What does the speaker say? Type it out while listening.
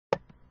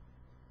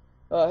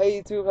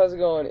Hey YouTube, how's it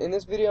going? In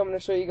this video I'm going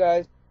to show you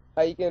guys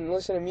how you can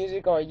listen to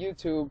music on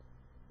YouTube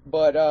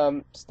but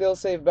still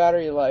save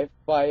battery life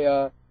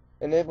by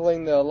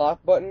enabling the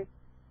lock button.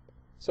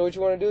 So what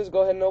you want to do is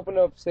go ahead and open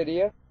up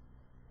Cydia,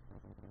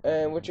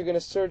 and what you're going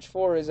to search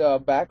for is a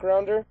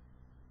backgrounder.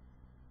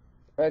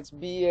 That's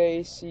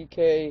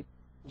Backgrounder,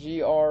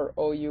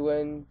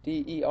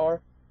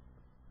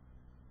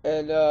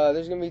 and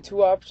there's going to be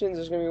two options.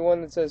 There's going to be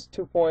one that says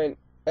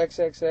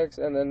 2.xxx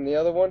and then the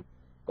other one.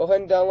 Go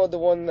ahead and download the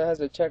one that has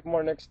a check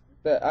mark next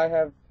that I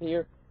have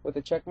here with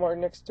a check mark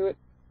next to it.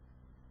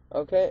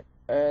 Okay,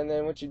 and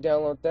then once you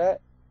download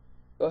that,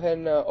 go ahead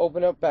and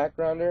open up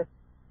Backgrounder,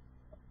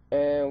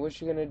 and what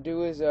you're gonna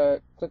do is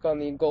click on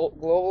the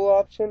global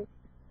option,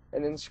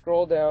 and then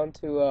scroll down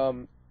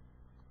to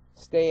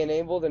stay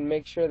enabled and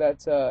make sure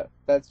that's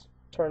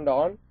turned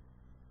on.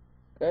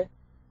 Okay,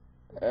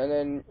 and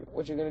then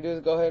what you're gonna do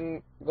is go ahead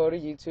and go to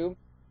YouTube,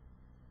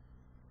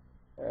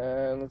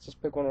 and let's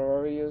just pick one of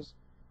our videos.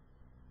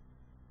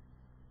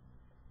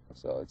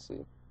 So let's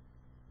see.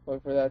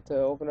 Wait for that to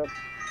open up.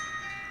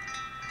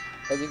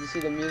 As you can see,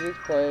 the music's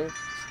playing.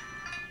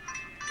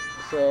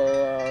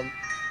 So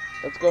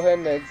let's go ahead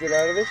and exit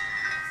out of this.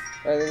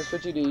 And then this is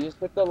what you do. You just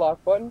hit the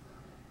lock button,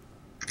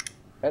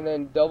 and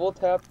then double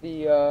tap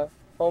the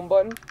home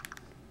button.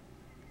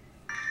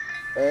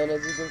 And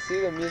as you can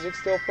see, the music's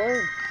still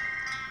playing.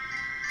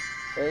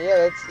 And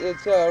yeah,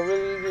 it's a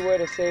really easy way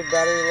to save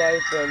battery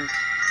life, and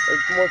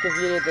it's more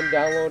convenient than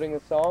downloading a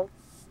song.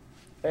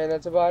 And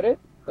that's about it.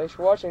 Thanks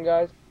for watching,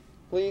 guys.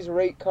 Please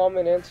rate,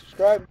 comment, and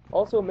subscribe.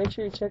 Also, make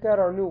sure you check out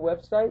our new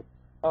website.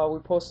 We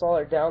post all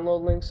our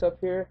download links up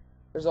here.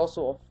 There's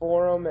also a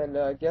forum and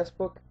a guest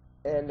book.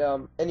 And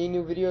any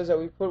new videos that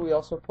we put, we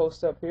also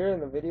post up here in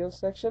the videos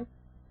section.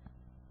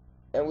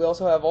 And we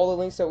also have all the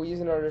links that we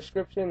use in our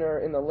description or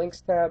in the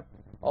links tab,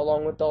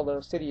 along with all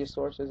the Cydia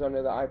sources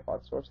under the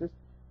iPod sources.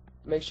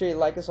 Make sure you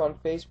like us on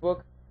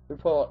Facebook. We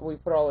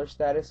put all our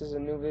statuses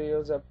and new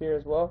videos up here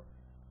as well.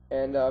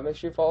 And make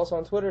sure you follow us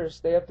on Twitter to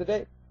stay up to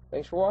date.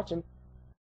 Thanks for watching.